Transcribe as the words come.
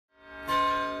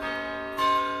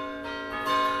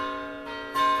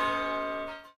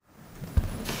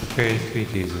Praise be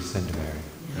Jesus and Mary.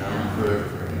 Now and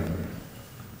forever.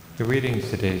 The readings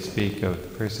today speak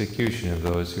of persecution of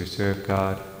those who serve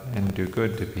God and do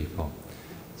good to people.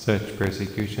 Such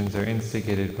persecutions are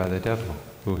instigated by the devil,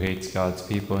 who hates God's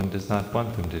people and does not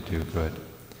want them to do good.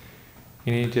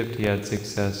 In Egypt he had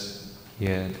success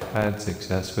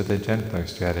with a gentler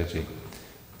strategy.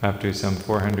 After some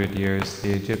 400 years,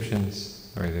 some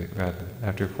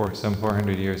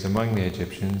 400 years among the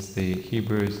Egyptians, the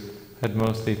Hebrews had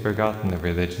mostly forgotten the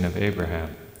religion of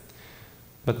Abraham.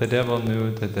 But the devil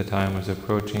knew that the time was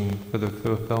approaching for the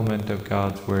fulfillment of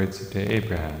God's words to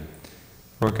Abraham.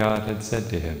 For God had said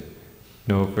to him,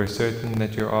 "Know for certain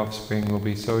that your offspring will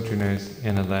be sojourners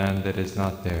in a land that is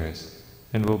not theirs,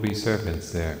 and will be servants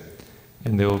there,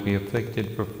 and they will be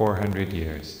afflicted for 400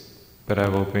 years. But I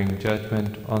will bring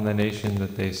judgment on the nation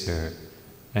that they serve,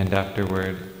 and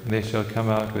afterward they shall come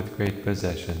out with great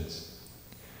possessions."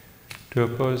 To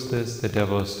oppose this, the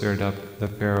devil stirred up the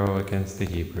Pharaoh against the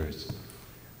Hebrews.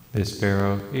 This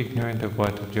Pharaoh, ignorant of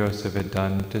what Joseph had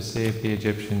done to save the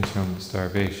Egyptians from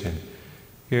starvation,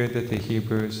 feared that the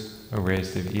Hebrews, a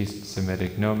race of East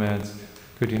Semitic nomads,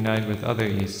 could unite with other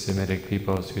East Semitic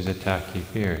peoples whose attack he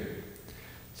feared.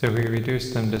 So he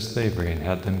reduced them to slavery and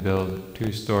had them build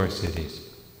 2 store cities.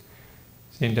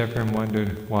 St. Ephraim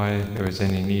wondered why there was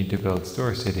any need to build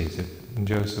store cities if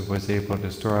Joseph was able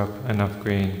to store up enough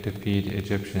grain to feed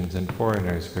Egyptians and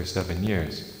foreigners for 7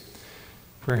 years.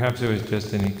 Perhaps it was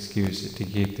just an excuse to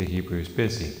keep the Hebrews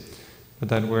busy, but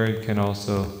that word can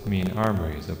also mean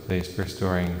armories, a place for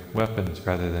storing weapons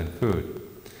rather than food.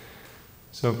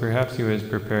 So perhaps he was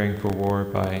preparing for war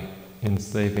by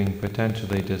enslaving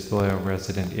potentially disloyal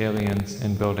resident aliens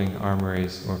and building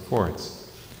armories or forts.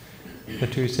 The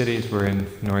 2 cities were in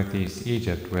northeast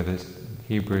Egypt, where the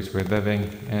Hebrews were living,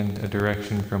 and a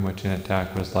direction from which an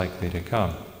attack was likely to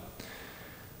come.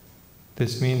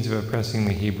 This means of oppressing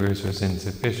the Hebrews was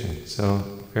insufficient, so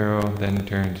Pharaoh then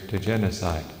turned to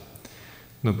genocide.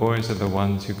 The boys are the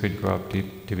ones who could grow up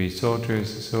to be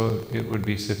soldiers, so it would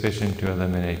be sufficient to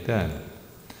eliminate them.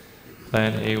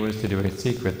 Plan A was to do it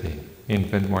secretly.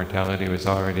 Infant mortality was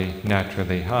already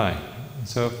naturally high,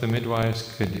 so if the midwives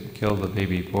could kill the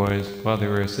baby boys while they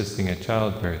were assisting at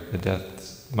childbirth, the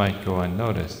deaths might go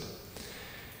unnoticed.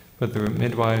 But the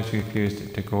midwives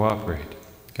refused to cooperate.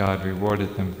 God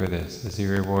rewarded them for this, as he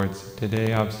rewards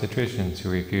today obstetricians who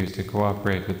refuse to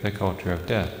cooperate with the culture of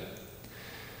death.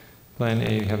 Plan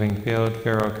A having failed,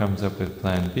 Pharaoh comes up with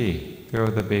Plan B, throw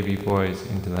the baby boys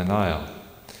into the Nile.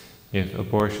 If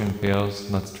abortion fails,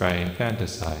 let's try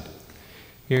infanticide.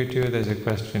 Here too there's a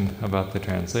question about the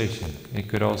translation. It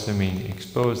could also mean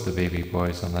expose the baby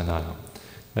boys on the Nile,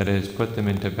 that is, put them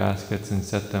into baskets and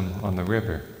set them on the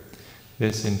river.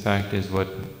 This, in fact, is what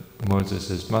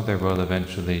Moses' mother will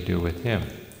eventually do with him.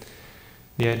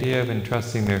 The idea of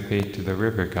entrusting their fate to the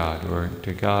river god or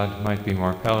to God might be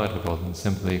more palatable than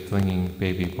simply flinging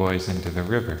baby boys into the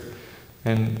river,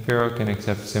 and Pharaoh can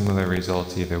accept similar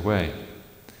results either way.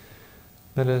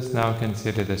 Let us now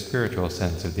consider the spiritual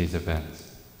sense of these events.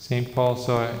 St. Paul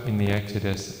saw in the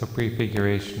Exodus a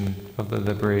prefiguration of the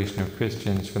liberation of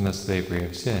Christians from the slavery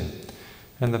of sin,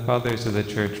 and the fathers of the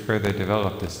Church further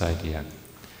developed this idea.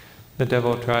 The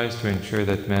devil tries to ensure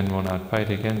that men will not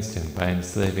fight against him by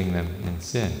enslaving them in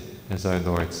sin. As our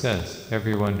Lord says,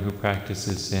 everyone who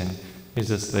practices sin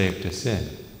is a slave to sin.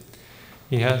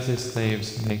 He has his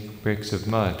slaves make bricks of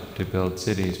mud to build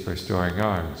cities for storing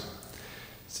arms.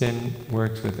 Sin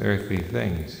works with earthly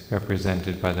things,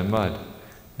 represented by the mud,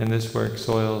 and this work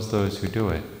soils those who do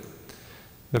it.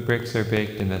 The bricks are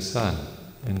baked in the sun,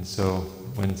 and so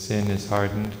when sin is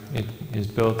hardened, it is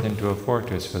built into a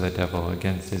fortress for the devil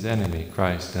against his enemy,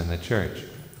 Christ and the Church.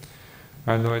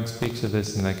 Our Lord speaks of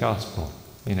this in the Gospel,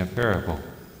 in a parable.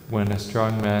 When a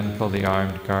strong man fully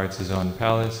armed guards his own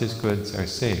palace, his goods are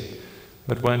safe.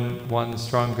 But when one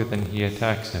stronger than he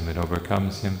attacks him and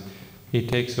overcomes him, he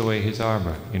takes away his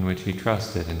armor in which he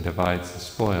trusted and divides the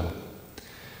spoil.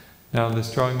 Now the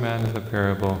strong man of the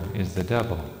parable is the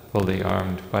devil, fully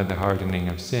armed by the hardening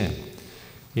of sin.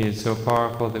 He is so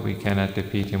powerful that we cannot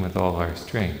defeat him with all our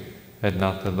strength. Had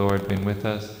not the Lord been with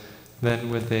us, then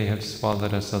would they have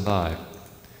swallowed us alive.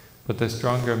 But the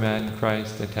stronger man,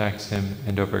 Christ, attacks him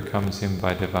and overcomes him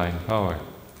by divine power.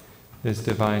 This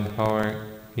divine power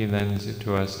he lends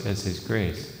to us as his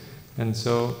grace, and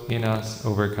so in us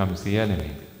overcomes the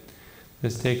enemy.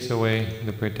 This takes away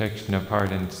the protection of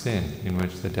hardened sin in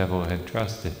which the devil had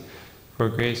trusted, for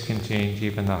grace can change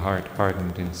even the heart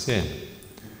hardened in sin.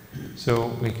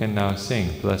 So we can now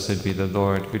sing, "Blessed be the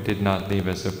Lord, who did not leave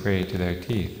us a prey to their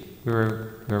teeth. We were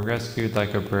rescued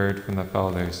like a bird from the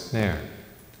fowler's snare."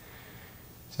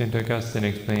 St. Augustine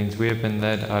explains, "We have been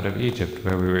led out of Egypt,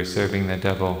 where we were serving the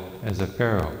devil as a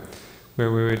Pharaoh,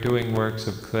 where we were doing works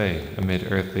of clay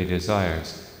amid earthly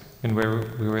desires, and where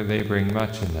we were laboring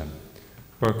much in them.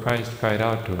 For Christ cried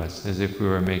out to us as if we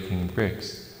were making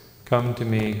bricks, 'Come to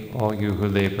me, all you who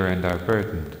labor and are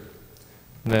burdened.'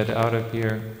 Led out of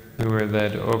here, we were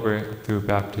led over through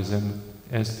baptism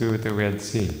as through the Red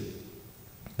Sea,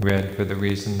 red for this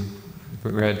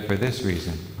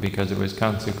reason, because it was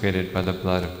consecrated by the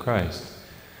blood of Christ.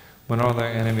 When all our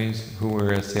enemies who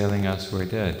were assailing us were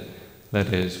dead,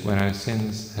 that is, when our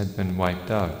sins had been wiped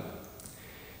out."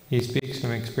 He speaks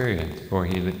from experience, for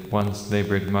he once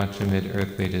labored much amid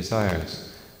earthly desires,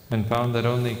 and found that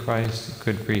only Christ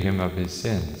could free him of his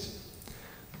sins.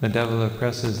 The devil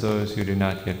oppresses those who do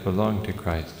not yet belong to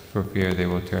Christ, for fear they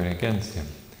will turn against him.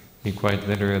 He quite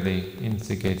literally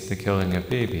instigates the killing of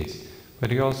babies,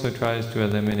 but he also tries to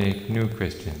eliminate new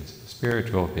Christians,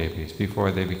 spiritual babies,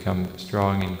 before they become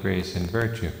strong in grace and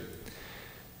virtue.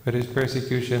 But his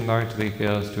persecution largely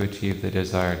fails to achieve the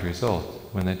desired result.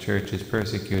 When the Church is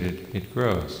persecuted, it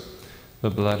grows.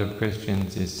 The blood of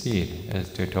Christians is seed, as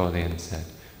Tertullian said.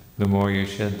 The more you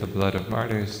shed the blood of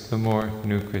martyrs, the more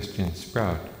new Christians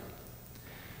sprout.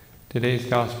 Today's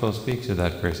Gospel speaks of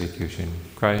that persecution.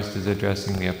 Christ is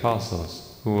addressing the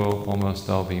apostles, who will almost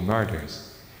all be martyrs.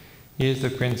 He is the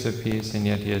Prince of Peace, and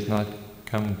yet he has not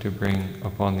come to bring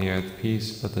upon the earth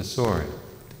peace, but the sword.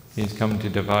 He has come to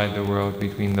divide the world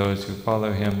between those who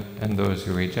follow him and those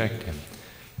who reject him,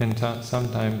 and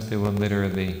sometimes they will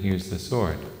literally use the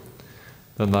sword.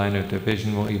 The line of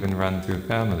division will even run through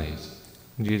families.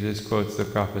 Jesus quotes the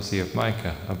prophecy of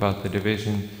Micah about the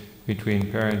division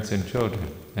between parents and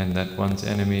children, and that one's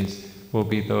enemies will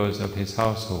be those of his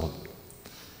household.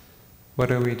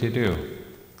 What are we to do?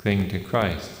 Cling to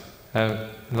Christ.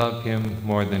 Love him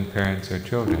more than parents or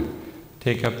children.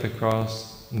 Take up the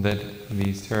cross that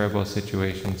these terrible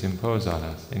situations impose on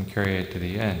us and carry it to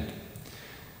the end.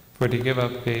 For to give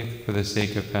up faith for the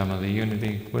sake of family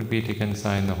unity would be to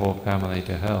consign the whole family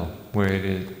to hell,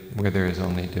 where there is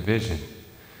only division.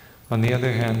 On the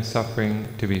other hand, suffering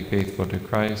to be faithful to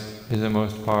Christ is a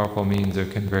most powerful means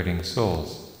of converting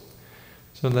souls.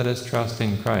 So let us trust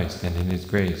in Christ and in his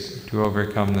grace to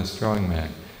overcome the strong man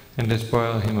and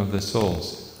despoil him of the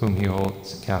souls whom he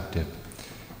holds captive.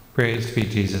 Praised be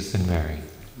Jesus and Mary.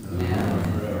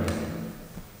 Amen.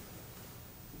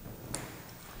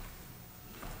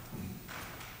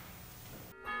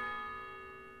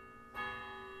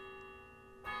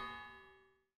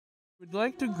 Would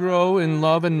like to grow in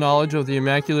love and knowledge of the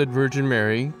Immaculate Virgin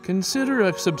Mary, consider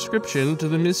a subscription to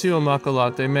the Missio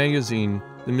Immacolate magazine.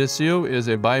 The Missio is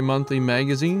a bi-monthly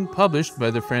magazine published by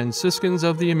the Franciscans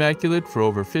of the Immaculate for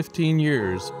over 15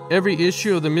 years. Every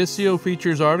issue of the Missio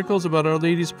features articles about Our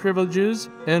Lady's privileges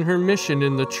and her mission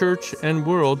in the Church and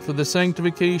world for the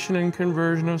sanctification and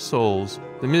conversion of souls.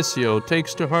 The Missio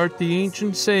takes to heart the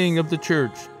ancient saying of the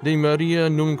Church, De Maria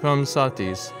nunquam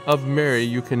satis, of Mary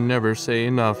you can never say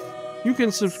enough. You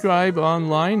can subscribe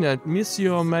online at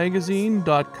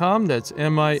missiomagazine.com, that's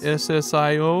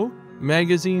MISSIO,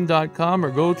 magazine.com, or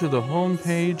go to the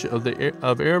homepage of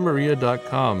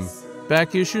avemaria.com.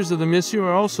 Back issues of the Missio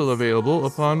are also available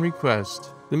upon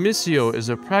request. The Missio is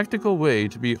a practical way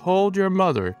to behold your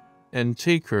mother and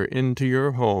take her into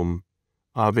your home.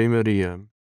 Ave Maria.